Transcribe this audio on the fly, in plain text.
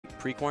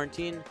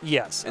pre-quarantine.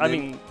 Yes, And I then,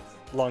 mean,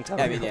 long time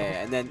I ago. mean,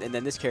 yeah, and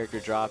then this character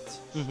dropped,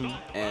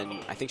 and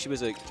I think she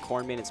was a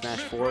corn main in Smash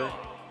 4.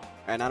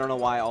 And I don't know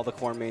why all the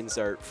corn mains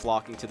are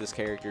flocking to this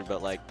character,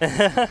 but like,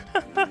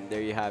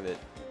 there you have it.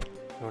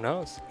 Who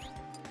knows?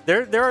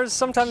 There are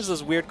sometimes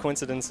those weird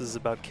coincidences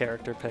about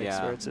character picks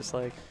where it's just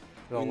like.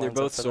 I mean, they're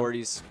both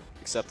swordies,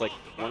 except like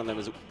one of them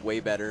is way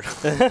better.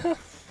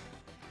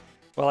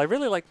 Well, I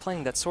really liked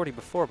playing that swordy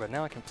before, but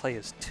now I can play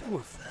as 2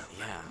 of them.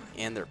 Yeah,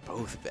 and they're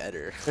both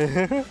better.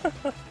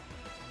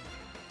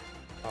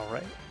 All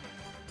right.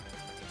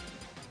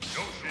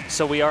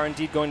 So we are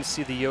indeed going to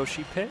see the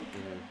Yoshi pick.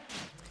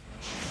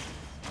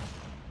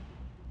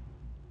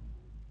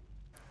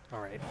 All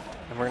right,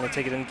 and we're going to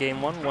take it in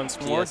game 1 once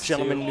more. PS2.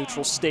 Gentleman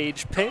neutral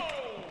stage pick.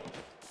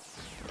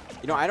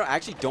 You know, I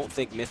actually don't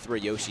think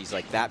Mythra Yoshi's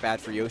like that bad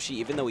for Yoshi,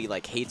 even though he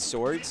like hates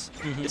swords.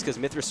 Just because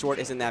Mythra's sword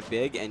isn't that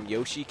big, and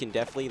Yoshi can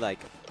definitely like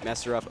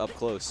mess her up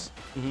close.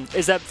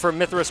 Is that for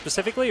Mythra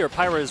specifically, or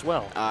Pyra as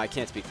well? I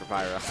can't speak for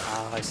Pyra.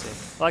 Ah, I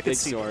see. Well, I could Big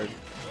see. sword.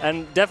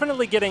 And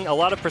definitely getting a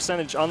lot of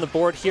percentage on the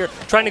board here.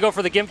 Trying to go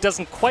for the Gimp,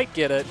 doesn't quite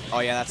get it.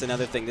 Oh yeah, that's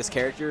another thing. This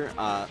character,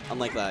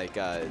 unlike like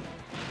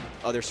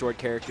other sword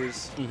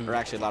characters, or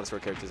actually a lot of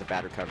sword characters have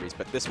bad recoveries,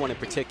 but this one in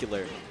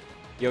particular,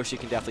 Yoshi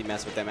can definitely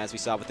mess with them, as we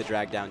saw with the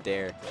drag down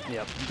dare.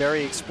 Yep,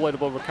 very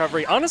exploitable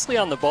recovery. Honestly,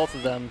 on the both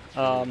of them.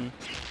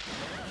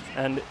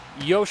 And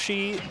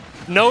Yoshi,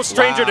 no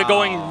stranger to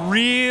going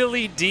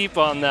really deep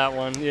on that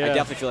one. Yeah. I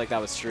definitely feel like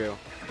that was true.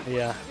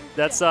 Yeah,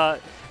 that's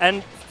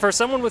and for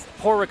someone with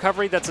poor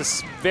recovery, that's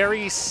a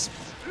very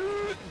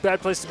bad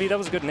place to be. That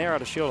was a good nair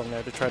out of shield in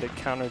there to try to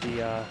counter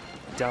the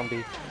down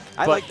B.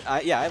 I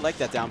like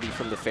that down B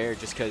from the fair,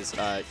 just because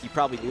he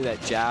probably knew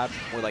that jab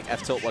or like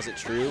F tilt wasn't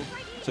true,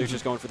 so he's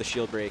just going for the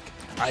shield break.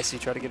 I see.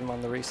 Try to get him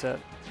on the reset.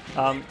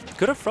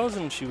 Could have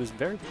frozen. She was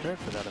very prepared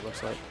for that, it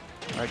looks like.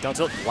 All right, down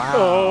tilt. Wow.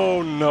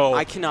 Oh, no.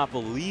 I cannot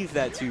believe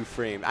that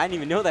 2-frame. I didn't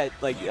even know that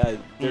like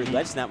their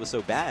ledge snap was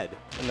so bad.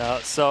 No,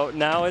 so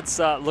now it's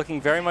looking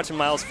very much in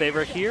Myles'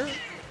 favor here.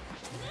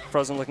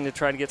 Frozen looking to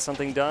try to get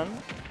something done.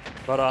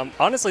 But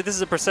honestly, this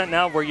is a percent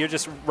now where you're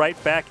just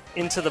right back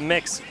into the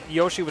mix.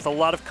 Yoshi with a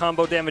lot of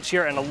combo damage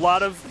here and a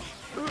lot of...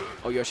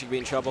 Oh, Yoshi could be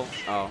in trouble.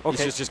 Oh,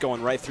 okay. He's just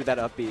going right through that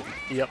up B.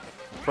 Yep.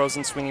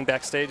 Frozen swinging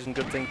backstage, and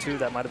good thing, too.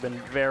 That might have been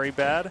very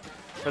bad.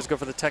 Let's go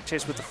for the tech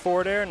chase with the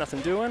forward air. Nothing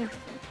doing.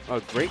 Oh,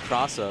 great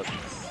cross-up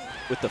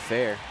with the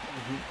fair.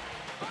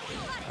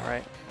 All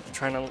right.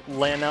 Trying to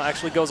land now.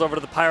 Actually goes over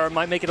to the Pyra.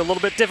 Might make it a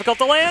little bit difficult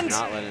to land.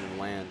 Not letting him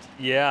land.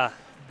 Yeah.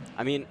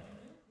 I mean,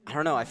 I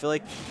don't know. I feel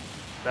like...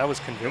 That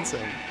was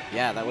convincing.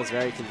 Yeah, that was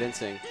very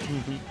convincing.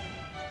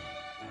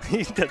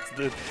 He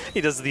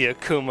does the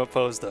Akuma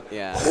pose, though.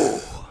 Yeah.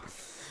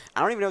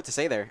 I don't even know what to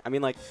say there. I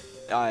mean, like,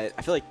 I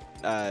feel like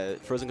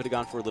Frozen could have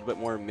gone for a little bit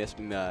more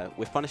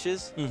whiff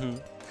punishes.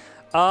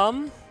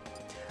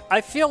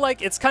 I feel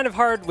like it's kind of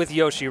hard with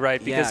Yoshi,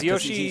 right? Because yeah,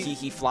 Yoshi...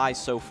 He flies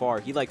so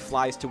far. He, like,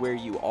 flies to where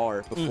you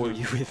are before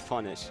you whiff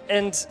punish.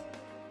 And...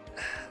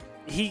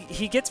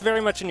 He gets very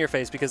much in your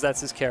face because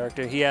that's his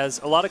character. He has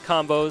a lot of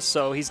combos,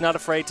 so he's not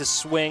afraid to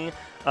swing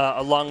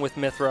along with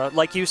Mythra.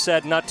 Like you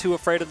said, not too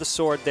afraid of the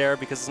sword there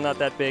because it's not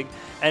that big.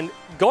 And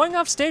going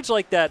off stage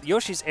like that,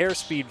 Yoshi's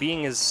airspeed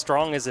being as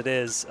strong as it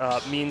is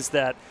means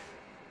that,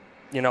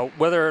 you know,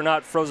 whether or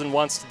not Frozen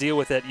wants to deal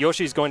with it,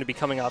 Yoshi's going to be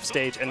coming off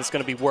stage, and it's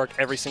going to be work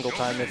every single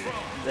time.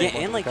 Yeah,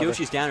 and like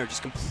Yoshi's down are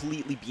just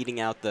completely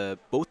beating out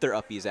both their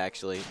uppies,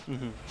 actually.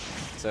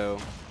 So...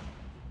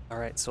 All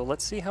right, so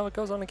let's see how it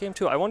goes on in game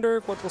 2. I wonder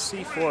what we'll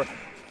see for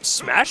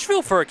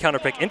Smashville for a counter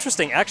pick.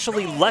 Interesting.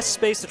 Actually, less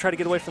space to try to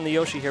get away from the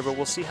Yoshi here, but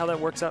we'll see how that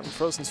works out in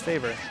Frozen's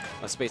favor.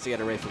 Less space to get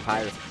away from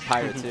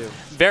Pyra too.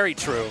 Very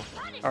true.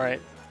 All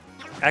right.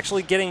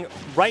 Actually getting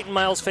right in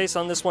Myles' face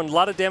on this one. A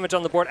lot of damage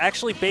on the board.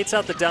 Actually baits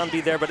out the down B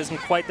there, but isn't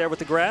quite there with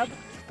the grab.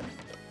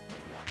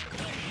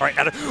 All right,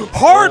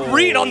 hard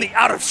read on the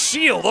out of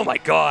shield. Oh, my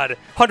God.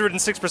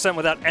 106%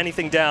 without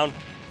anything down.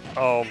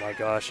 Oh my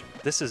gosh,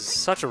 this is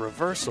such a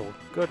reversal.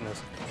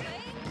 Goodness.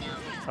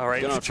 All right.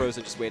 Good on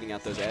Frozen, just waiting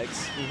out those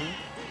eggs.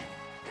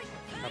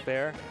 Up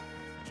air.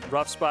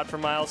 Rough spot for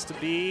Myles to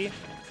be.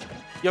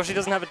 Yoshi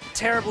doesn't have a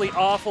terribly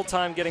awful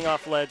time getting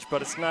off ledge,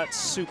 but it's not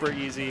super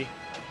easy.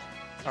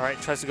 All right,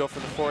 tries to go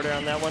for the forward air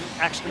on that one.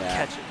 Actually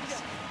catches.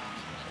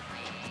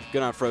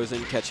 Good on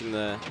Frozen, catching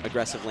the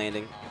aggressive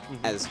landing,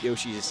 as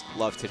Yoshi's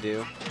love to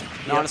do.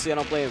 And honestly, I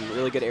don't blame him.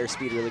 Really good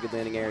airspeed, really good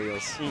landing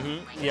aerials.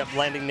 Yep,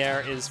 landing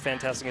there is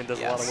fantastic and does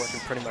a lot of work in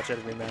pretty much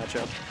every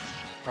matchup.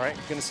 All right,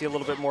 going to see a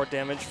little bit more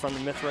damage from the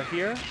Mythra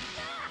here.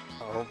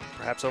 Oh,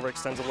 perhaps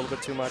overextends a little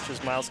bit too much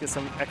as Myles gets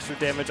some extra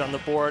damage on the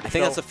board. I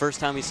think that's the first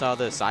time we saw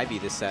the side B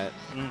this set.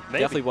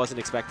 Definitely wasn't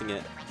expecting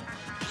it.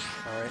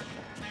 All right.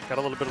 Got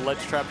a little bit of ledge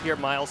trap here.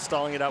 Myles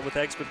stalling it out with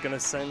eggs, but going to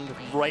send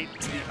right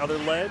to the other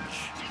ledge.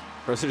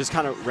 Frozen just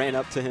kind of ran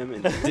up to him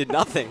and did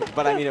nothing,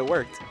 but I mean, it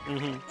worked.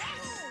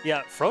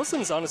 Yeah,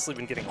 Frozen's honestly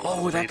been getting...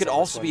 Oh, that could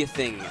also be a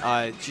thing.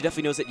 She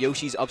definitely knows that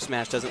Yoshi's up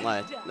smash doesn't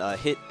let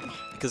hit,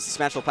 because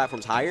the Smashville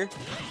platform's higher.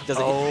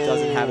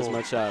 Doesn't have as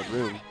much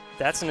room.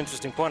 That's an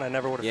interesting point. I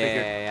never would have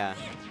figured. Yeah.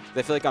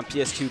 I feel like on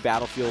PS2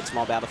 Battlefield,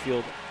 small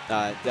Battlefield,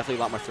 definitely a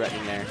lot more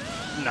threatening there.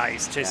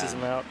 Nice. Chases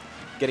him out.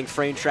 Getting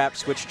frame trapped,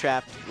 switch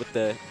trapped with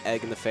the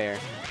egg in the fair.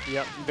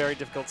 Yep, very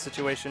difficult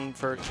situation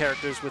for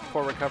characters with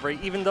poor recovery,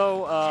 even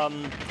though...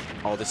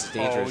 oh, this is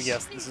dangerous. Oh,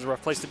 yes, this is a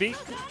rough place to be.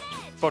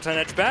 Photon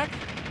Edge back.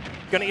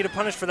 Gonna eat a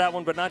punish for that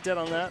one, but not dead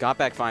on that. Got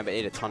back fine, but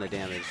ate a ton of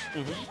damage.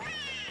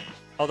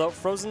 Although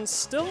Frozen's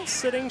still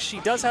sitting, she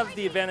does have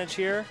the advantage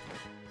here.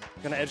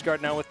 Gonna edge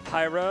guard now with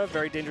Pythra.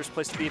 Very dangerous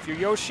place to be if you're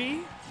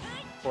Yoshi.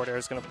 Forward air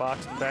is gonna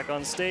box him back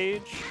on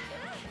stage.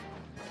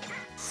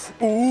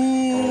 Ooh!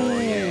 Oh,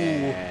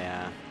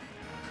 yeah.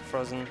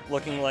 Frozen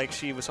looking like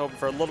she was hoping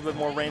for a little bit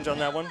more range on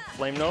that one.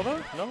 Flame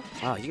Nova? No?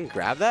 Wow, you can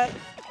grab that?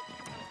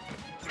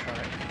 All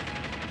right.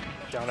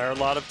 Down air, a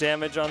lot of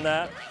damage on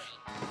that.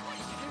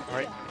 All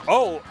right.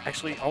 Oh,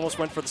 actually almost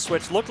went for the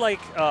switch. Looked like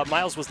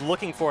Myles was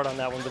looking for it on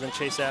that one, but then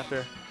chase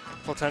after.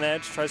 Photon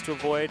Edge tries to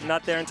avoid.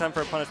 Not there in time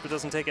for a punish, but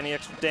doesn't take any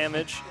extra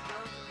damage.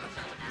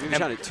 You were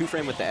trying to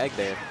two-frame with the egg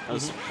there. That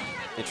was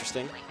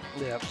interesting.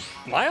 Yeah.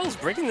 Myles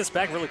bringing this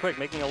back really quick,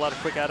 making a lot of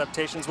quick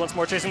adaptations. Once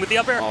more chasing with the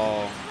up air.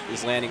 Oh,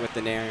 he's landing with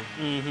the nair.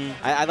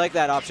 I like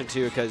that option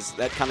too, because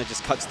that kind of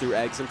just cuts through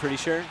eggs, I'm pretty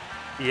sure.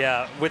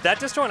 Yeah, with that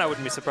disjoint, I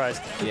wouldn't be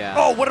surprised. Yeah.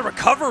 Oh, what a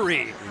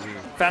recovery!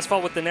 Fast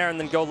fall with the nair and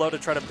then go low to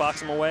try to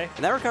box him away.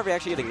 And that recovery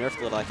actually getting nerfed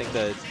a little. I think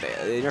they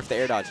nerfed the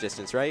air dodge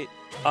distance, right?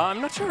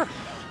 I'm not sure.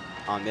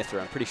 On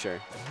Mythra, I'm pretty sure.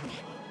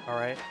 All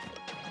right.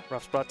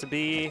 Rough spot to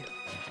be.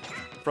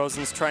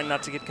 Frozen's trying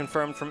not to get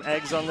confirmed from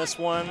eggs on this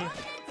one.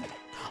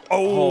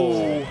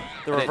 Oh,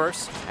 the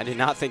reverse. I did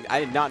not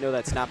know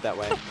that snapped that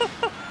way.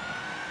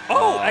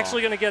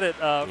 Actually going to get it.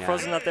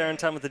 Frozen not there in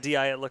time with the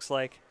DI, it looks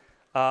like.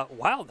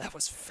 Wow, that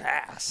was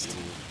fast.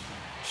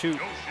 Shoot.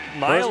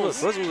 Myles.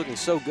 Frozen was looking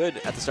so good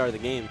at the start of the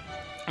game.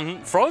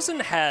 Frozen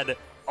had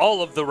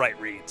all of the right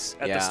reads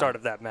at the start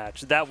of that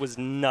match. That was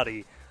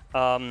nutty.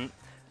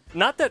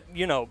 Not that,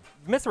 you know,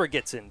 Mythra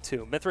gets in,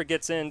 too. Mythra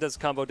gets in, does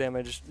combo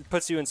damage,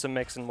 puts you in some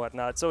mix and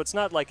whatnot. So it's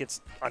not like it's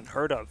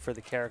unheard of for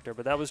the character,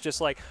 but that was just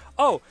like,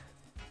 oh,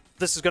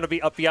 this is going to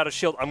be up, be out of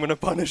shield. I'm going to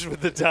punish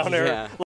with the down air.